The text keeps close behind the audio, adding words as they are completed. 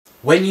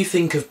When you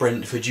think of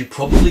Brentford, you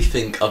probably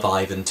think of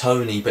Ivan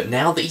Toney, but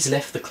now that he's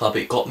left the club,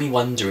 it got me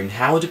wondering,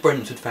 how do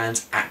Brentford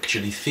fans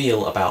actually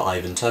feel about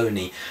Ivan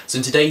Toney? So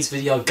in today's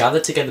video, I've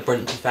gathered together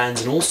Brentford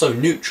fans and also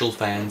neutral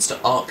fans to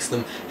ask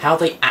them how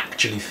they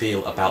actually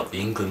feel about the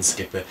England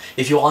skipper.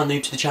 If you are new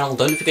to the channel,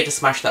 don't forget to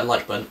smash that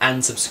like button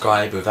and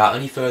subscribe. Without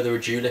any further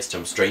ado, let's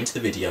jump straight into the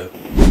video.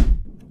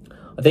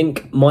 I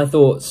think my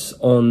thoughts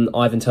on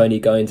Ivan Toney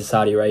going to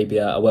Saudi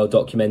Arabia are well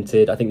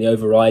documented. I think the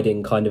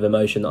overriding kind of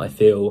emotion that I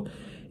feel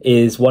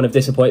is one of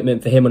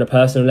disappointment for him on a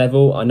personal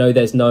level. I know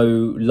there's no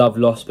love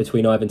lost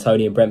between Ivan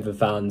Toney and Brentford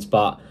fans,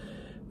 but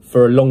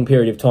for a long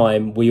period of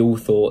time, we all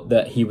thought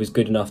that he was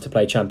good enough to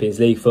play Champions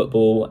League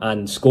football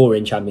and score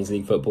in Champions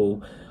League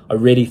football. I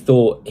really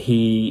thought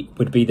he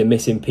would be the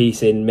missing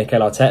piece in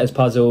Mikel Arteta's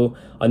puzzle.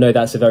 I know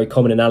that's a very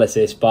common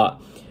analysis,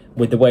 but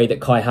with the way that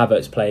Kai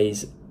Havertz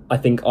plays, I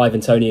think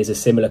Ivan Toney is a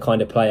similar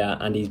kind of player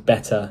and he's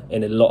better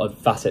in a lot of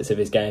facets of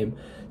his game.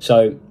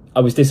 So I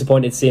was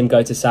disappointed to see him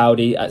go to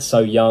Saudi at so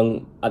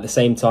young. At the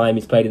same time,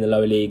 he's played in the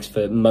lower leagues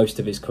for most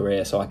of his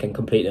career, so I can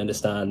completely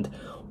understand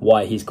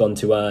why he's gone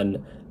to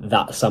earn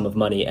that sum of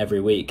money every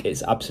week.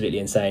 It's absolutely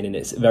insane, and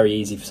it's very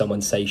easy for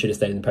someone to say you should have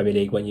stayed in the Premier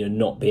League when you're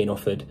not being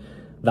offered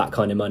that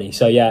kind of money.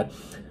 So yeah,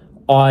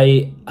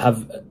 I'm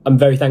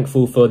very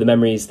thankful for the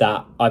memories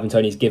that Ivan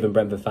Toney's given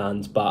Brentford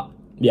fans, but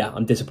yeah,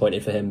 I'm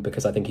disappointed for him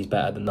because I think he's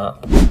better than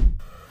that.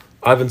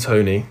 Ivan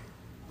Toney,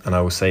 and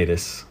I will say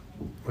this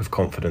with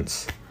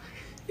confidence,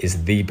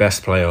 is the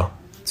best player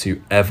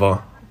to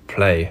ever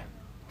play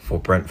for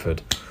Brentford.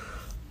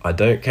 I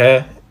don't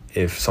care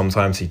if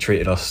sometimes he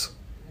treated us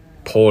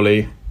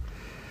poorly.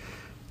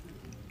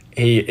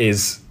 He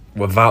is,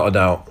 without a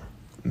doubt,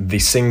 the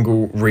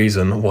single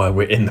reason why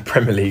we're in the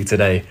Premier League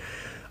today.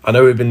 I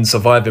know we've been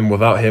surviving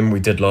without him. We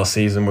did last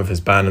season with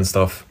his ban and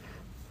stuff.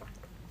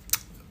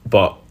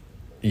 But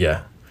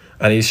yeah,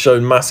 and he's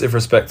shown massive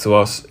respect to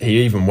us.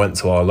 He even went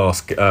to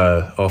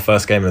our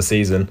first game of the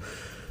season,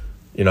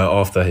 you know,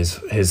 after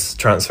his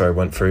transfer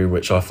went through,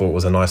 which I thought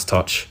was a nice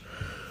touch.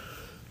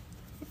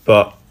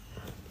 But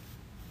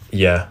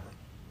yeah,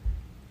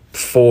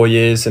 4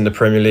 years in the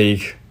Premier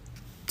League,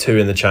 2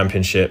 in the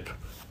Championship,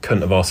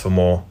 couldn't have asked for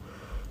more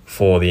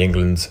for the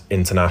England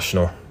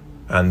international.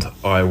 And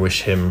I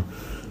wish him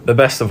the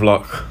best of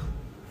luck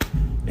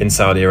in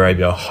Saudi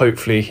Arabia.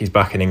 Hopefully he's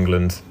back in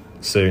England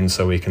soon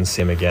so we can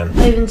see him again.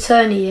 Ivan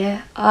Toney,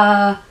 yeah.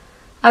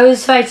 I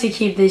was trying to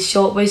keep this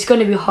short, but it's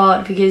going to be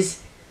hard because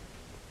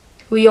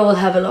we all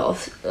have a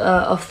lot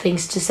of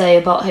things to say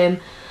about him.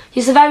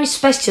 He's a very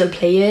special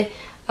player,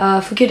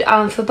 for good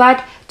and for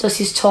bad. Just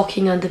his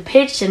talking on the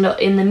pitch and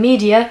not in the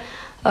media.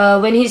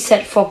 When he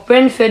said for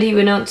Brentford, he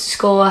went on to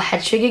score a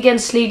hat-trick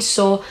against Leeds,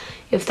 so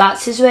if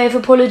that's his way of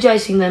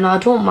apologising, then I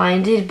don't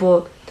mind it,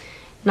 but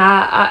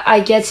nah, I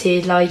get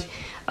it. Like,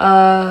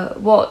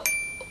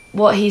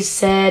 what he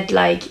said,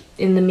 like,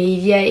 in the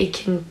media, it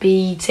can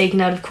be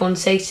taken out of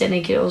context and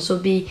it can also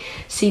be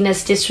seen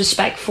as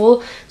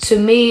disrespectful. To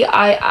me,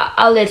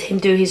 I'll let him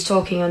do his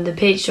talking on the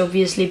pitch,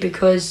 obviously,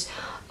 because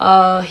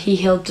he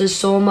helped us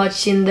so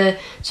much in the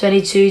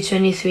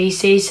 22-23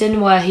 season,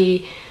 where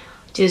he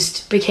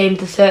just became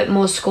the third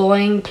most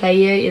scoring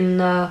player in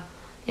the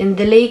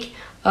league.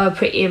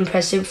 Pretty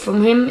impressive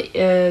from him,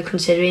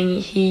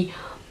 considering he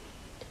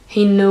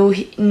knew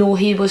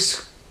he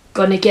was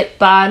gonna get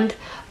banned.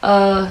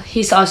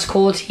 He's ice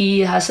cold. He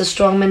has a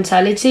strong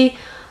mentality.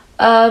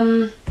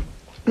 Yeah,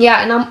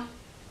 and I'm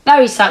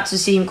very sad to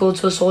see him go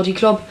to a Saudi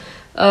club.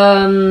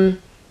 But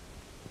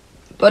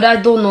I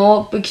don't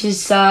know,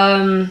 because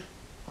I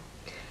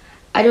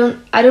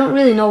don't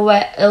really know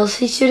where else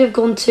he should have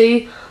gone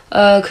to,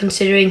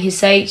 considering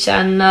his age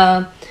and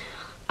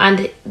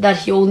that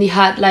he only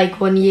had like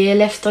 1 year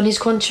left on his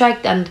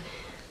contract, and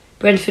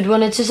Brentford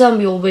wanted to sell him.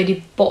 We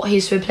already bought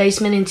his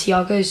replacement in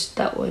Thiago's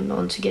that went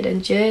on to get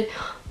injured.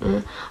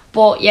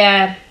 But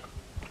yeah,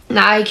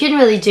 I couldn't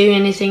really do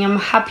anything. I'm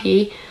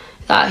happy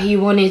that he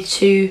wanted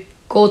to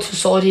go to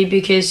Saudi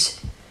because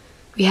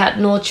we had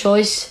no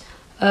choice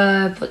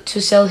but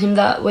to sell him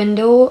that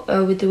window,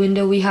 with the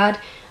window we had.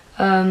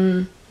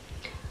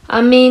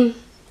 I mean,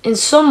 in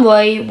some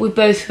way we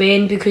both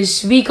win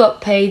because we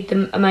got paid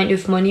the amount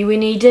of money we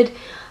needed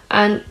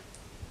and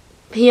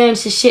he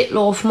earns a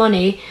shitload of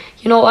money.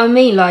 You know what I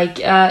mean? Like,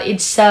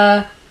 it's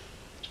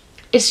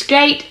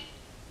great,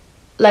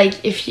 like,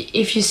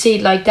 if you see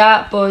it like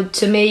that, but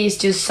to me it's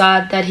just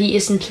sad that he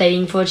isn't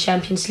playing for a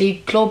Champions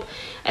League club.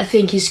 I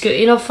think he's good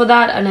enough for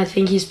that, and I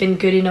think he's been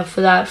good enough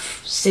for that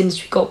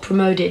since we got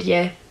promoted,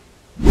 yeah.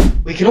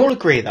 We can all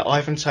agree that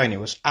Ivan Toney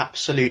was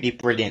absolutely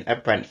brilliant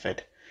at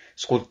Brentford.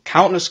 Scored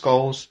countless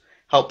goals,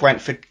 helped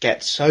Brentford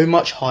get so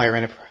much higher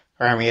in the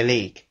Premier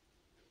League.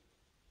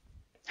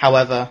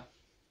 However,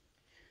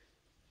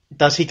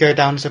 does he go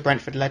down as a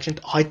Brentford legend?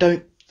 I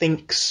don't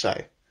think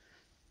so.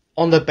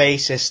 On the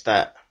basis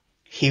that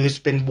he has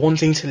been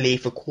wanting to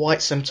leave for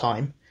quite some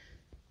time,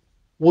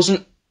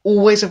 wasn't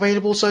always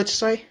available, so to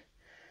say,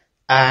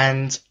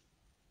 and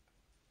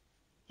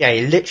yeah,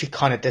 he literally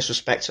kind of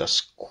disrespects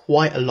us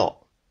quite a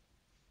lot.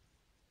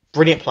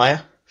 Brilliant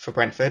player for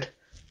Brentford,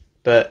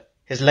 but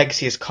his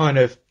legacy is kind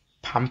of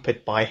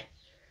pampered by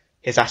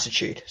his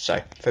attitude.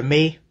 So, for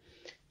me,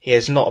 he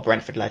is not a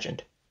Brentford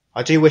legend.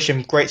 I do wish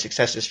him great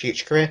success in his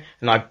future career,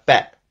 and I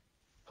bet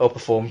he'll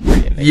perform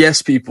brilliantly.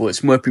 Yes, people,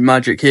 it's Murphy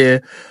Magic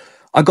here.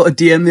 I got a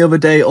DM the other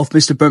day off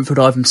Mr. Brentford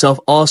Ivan himself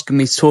asking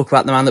me to talk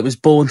about the man that was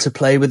born to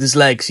play with his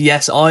legs.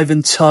 Yes,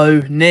 Ivan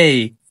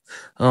Toney.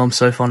 Oh, I'm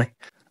so funny.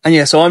 And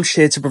yeah, so I'm just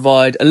here to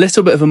provide a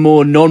little bit of a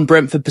more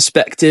non-Brentford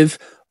perspective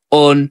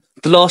on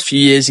the last few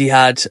years he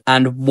had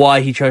and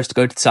why he chose to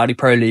go to the Saudi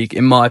Pro League,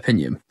 in my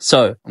opinion.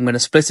 So I'm going to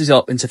split it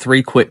up into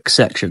 3 quick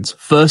sections.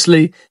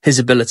 Firstly, his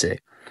ability.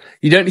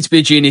 You don't need to be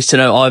a genius to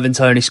know Ivan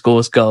Toney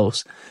scores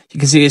goals. You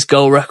can see his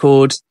goal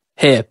record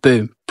here.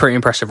 Boom. Pretty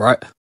impressive,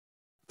 right?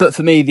 But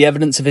for me, the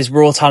evidence of his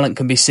raw talent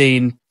can be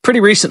seen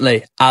pretty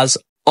recently, as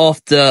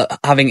after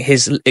having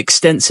his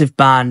extensive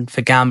ban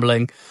for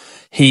gambling,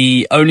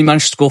 he only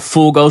managed to score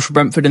 4 goals for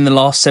Brentford in the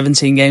last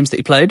 17 games that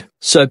he played.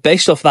 So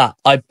based off that,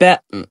 I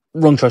bet,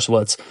 wrong choice of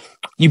words,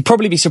 you'd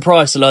probably be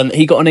surprised to learn that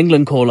he got an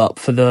England call-up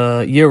for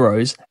the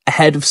Euros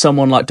ahead of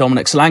someone like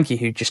Dominic Solanke,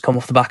 who'd just come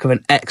off the back of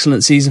an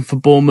excellent season for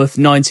Bournemouth,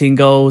 19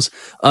 goals,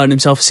 earned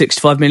himself a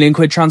 65 million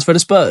quid transfer to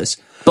Spurs.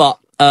 But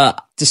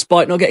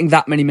despite not getting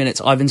that many minutes,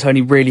 Ivan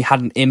Toney really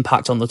had an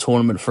impact on the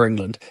tournament for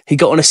England. He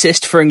got an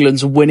assist for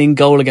England's winning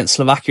goal against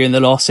Slovakia in the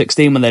last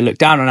 16 when they looked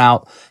down and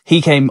out.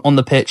 He came on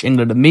the pitch,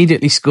 England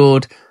immediately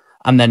scored,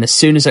 and then as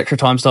soon as extra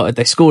time started,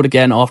 they scored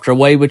again after a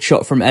wayward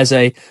shot from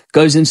Eze,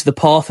 goes into the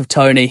path of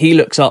Toney. He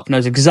looks up,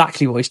 knows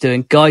exactly what he's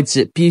doing, guides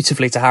it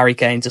beautifully to Harry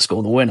Kane to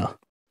score the winner.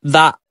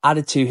 That,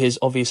 added to his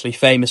obviously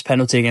famous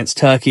penalty against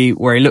Turkey,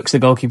 where he looks the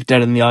goalkeeper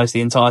dead in the eyes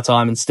the entire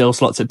time and still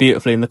slots it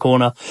beautifully in the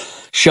corner,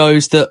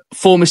 shows that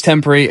form is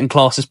temporary and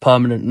class is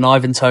permanent, and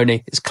Ivan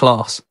Toney is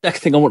class. Second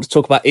thing I want to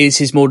talk about is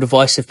his more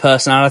divisive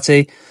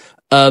personality.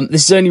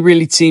 This has only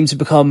really seemed to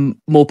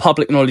become more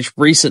public knowledge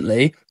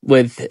recently,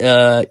 with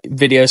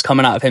videos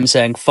coming out of him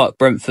saying fuck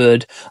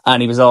Brentford,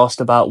 and he was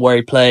asked about where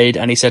he played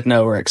and he said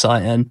no, we're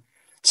exciting.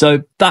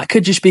 So that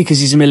could just be because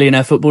he's a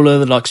millionaire footballer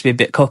that likes to be a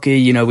bit cocky.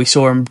 You know, we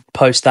saw him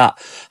post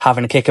that,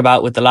 having a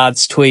kickabout with the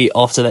lads tweet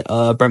after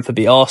Brentford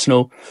beat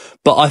Arsenal.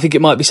 But I think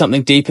it might be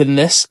something deeper than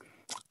this.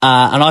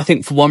 And I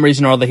think for one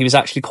reason or other, he was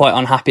actually quite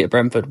unhappy at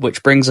Brentford,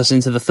 which brings us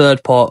into the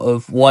third part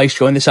of why he's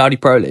joined the Saudi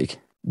Pro League.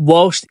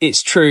 Whilst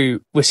it's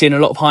true, we're seeing a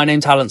lot of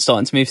high-name talent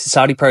starting to move to the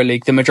Saudi Pro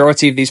League, the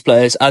majority of these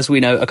players, as we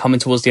know, are coming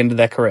towards the end of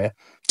their career.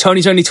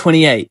 Tony's only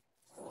 28.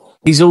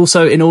 He's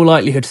also, in all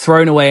likelihood,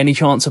 thrown away any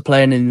chance of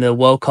playing in the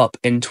World Cup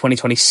in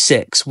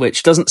 2026,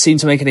 which doesn't seem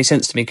to make any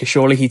sense to me, because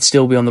surely he'd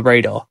still be on the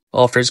radar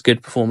after his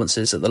good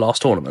performances at the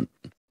last tournament.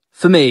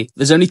 For me,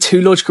 there's only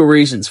 2 logical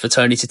reasons for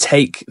Toney to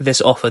take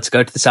this offer to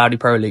go to the Saudi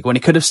Pro League, when he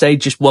could have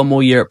stayed just 1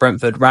 more year at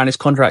Brentford, ran his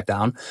contract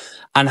down,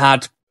 and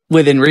had,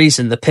 within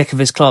reason, the pick of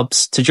his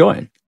clubs to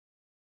join.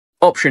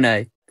 Option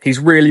A, he's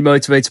really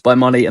motivated by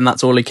money, and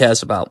that's all he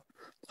cares about.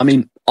 I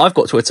mean, I've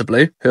got Twitter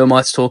Blue. Who am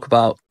I to talk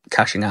about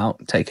cashing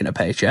out, taking a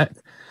paycheck?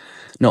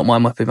 Not my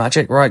Muppy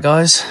Magic, right,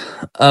 guys?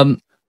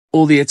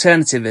 Or the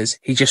alternative is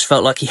he just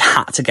felt like he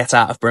had to get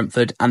out of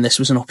Brentford, and this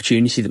was an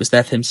opportunity that was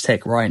there for him to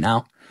take right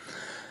now.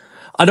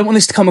 I don't want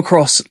this to come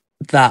across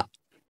that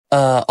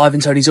Ivan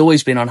Toney's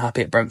always been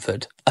unhappy at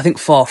Brentford. I think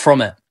far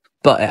from it.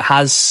 But it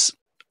has,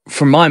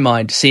 from my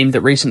mind, seemed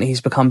that recently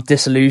he's become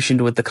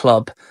disillusioned with the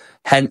club,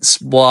 hence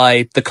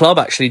why the club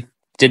actually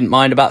didn't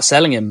mind about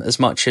selling him as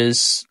much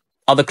as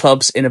other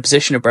clubs in a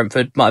position of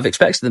Brentford might have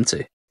expected them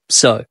to.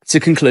 So, to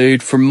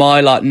conclude, from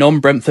my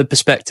non-Brentford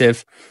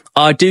perspective,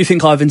 I do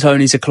think Ivan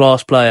Toney's a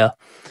class player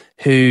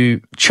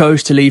who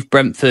chose to leave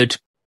Brentford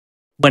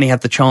when he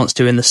had the chance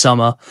to in the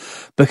summer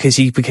because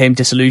he became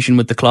disillusioned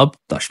with the club.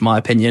 That's my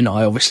opinion.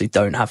 I obviously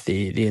don't have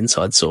the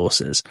inside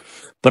sources.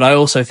 But I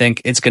also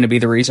think it's going to be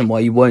the reason why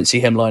you won't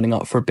see him lining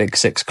up for a Big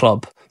Six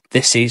club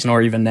this season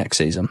or even next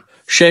season.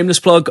 Shameless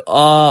plug,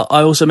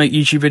 I also make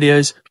YouTube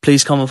videos.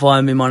 Please come and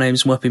find me. My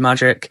name's Murphy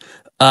Magic.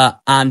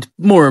 And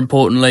more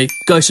importantly,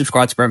 go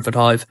subscribe to Brentford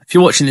Hive. If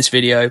you're watching this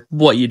video,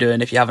 what are you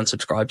doing if you haven't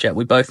subscribed yet?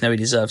 We both know he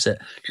deserves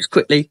it. Just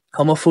quickly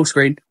come off full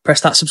screen,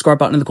 press that subscribe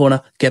button in the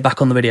corner, get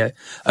back on the video.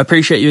 I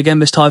appreciate you again,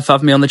 Mr. Hive, for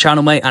having me on the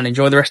channel, mate, and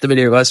enjoy the rest of the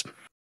video, guys.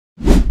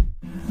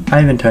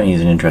 Ivan Toney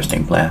is an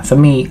interesting player. For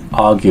me,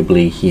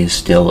 arguably, he is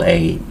still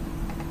a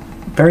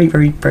very,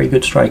 very, very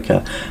good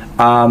striker.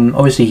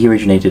 Obviously, he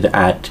originated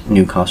at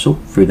Newcastle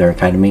through their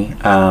academy,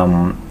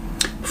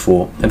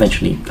 before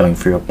eventually going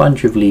through a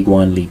bunch of League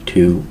One, League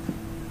Two.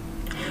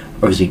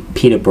 Obviously,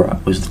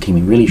 Peterborough was the team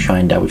he really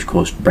shined at, which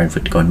caused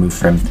Brentford to go and move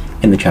for him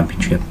in the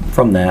Championship.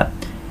 From there,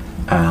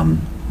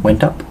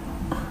 went up,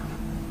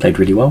 played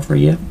really well for a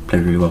year,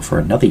 played really well for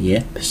another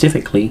year,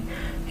 specifically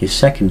his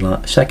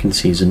second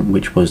season,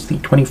 which was the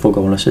 24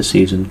 goal assist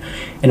season,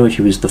 in which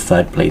he was the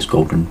third place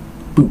Golden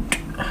Boot.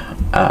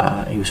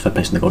 He was third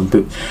place in the Golden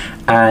Boot,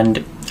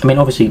 and I mean,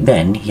 obviously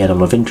then he had a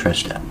lot of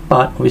interest,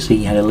 but obviously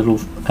he had a little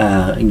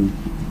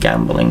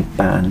gambling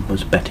ban,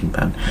 was a betting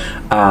ban,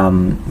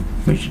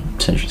 which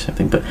essentially the same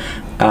thing, but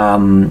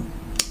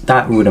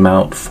that ruled him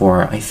out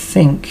for, I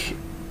think,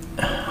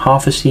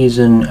 half a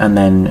season, and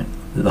then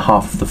the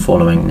half of the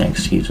following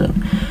next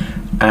season.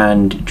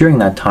 And during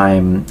that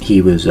time,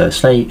 he was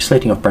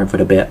slating off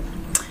Brentford a bit,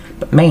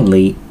 but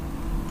mainly,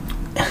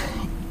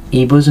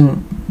 he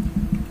wasn't.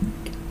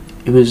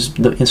 It was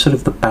in sort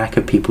of the back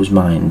of people's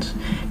minds.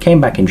 Came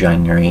back in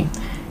January.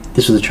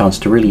 This was a chance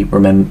to really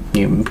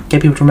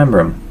get people to remember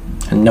him,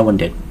 and no one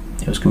did.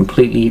 It was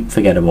completely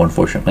forgettable,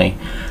 unfortunately.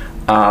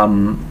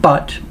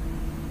 But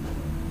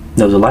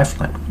there was a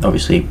lifeline,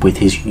 obviously, with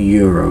his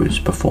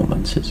Euros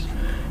performances,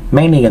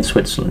 mainly against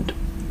Switzerland.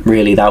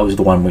 Really, that was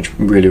the one which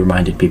really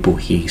reminded people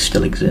he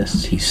still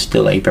exists. He's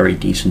still a very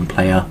decent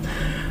player.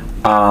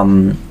 I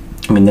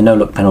mean, the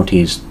no-look penalty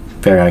is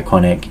very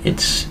iconic.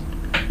 It's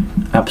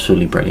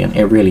absolutely brilliant.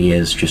 It really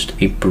is just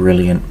a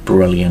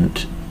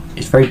brilliant.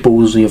 It's very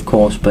ballsy, of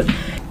course,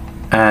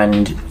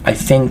 and I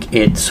think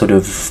it sort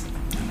of,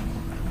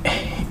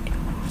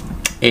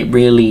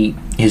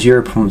 his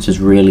Euro performances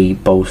really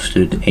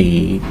bolstered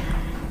a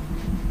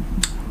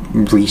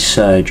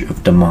resurge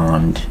of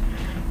demand,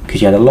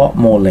 because you had a lot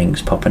more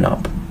links popping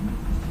up,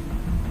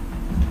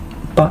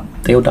 but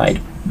they all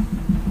died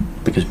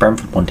because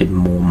Brentford wanted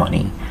more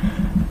money,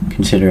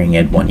 considering he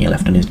had 1 year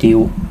left on his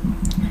deal.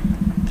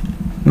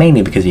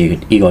 Mainly because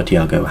Igor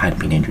Thiago had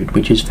been injured,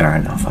 which is fair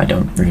enough. I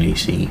don't really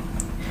see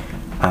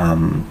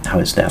how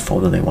it's their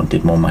fault that they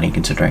wanted more money,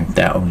 considering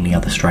their only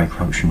other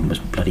striker option was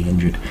bloody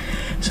injured.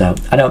 So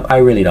I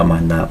really don't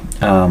mind that,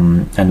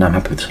 and I'm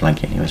happy with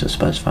Solanke anyway as a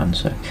Spurs fan.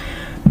 So,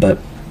 but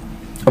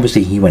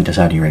obviously he went to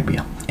Saudi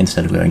Arabia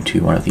instead of going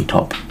to one of the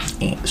top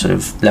sort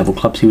of level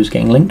clubs he was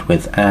getting linked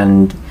with,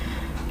 and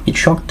it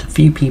shocked a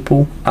few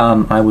people.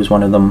 I was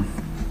one of them.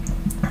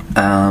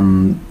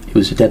 It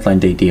was a deadline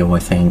day deal, I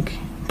think.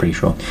 Pretty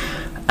sure,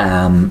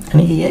 and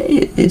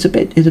it's a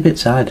bit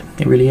sad.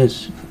 It really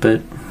is,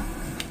 but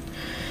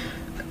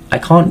I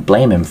can't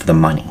blame him for the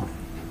money.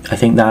 I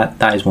think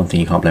that is one thing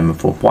you can't blame him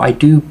for. What I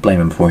do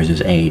blame him for is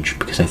his age,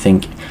 because I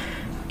think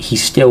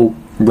he's still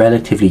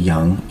relatively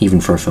young, even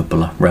for a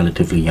footballer.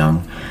 Relatively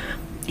young.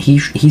 He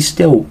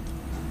still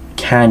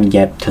can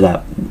get to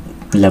that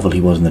level he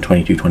was in the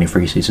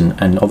 22-23 season,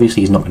 and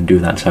obviously he's not going to do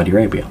that in Saudi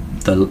Arabia.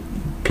 The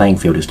playing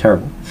field is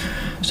terrible.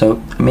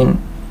 So I mean,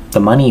 the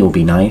money will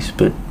be nice,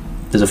 but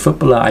as a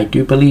footballer, I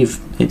do believe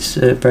it's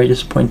a very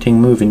disappointing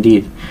move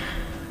indeed.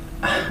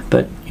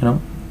 But, you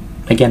know,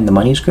 again, the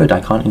money's good. I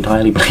can't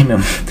entirely blame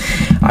him.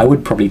 I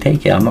would probably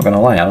take it. I'm not going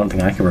to lie. I don't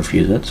think I can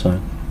refuse it. So,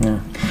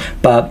 yeah.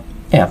 But,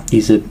 yeah,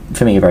 he's,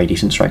 for me, a very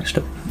decent striker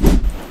still.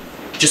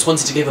 Just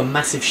wanted to give a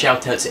massive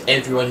shout out to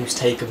everyone who's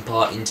taken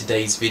part in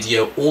today's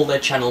video. All their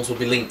channels will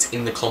be linked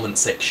in the comment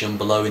section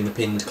below in the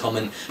pinned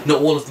comment.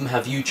 Not all of them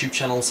have YouTube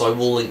channels, so I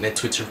will link their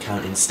Twitter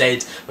account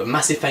instead. But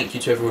massive thank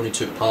you to everyone who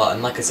took part,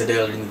 and like I said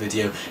earlier in the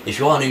video, if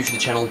you are new to the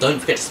channel, don't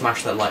forget to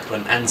smash that like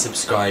button and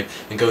subscribe,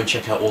 and go and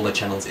check out all their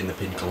channels in the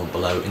pinned comment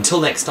below.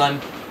 Until next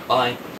time, bye.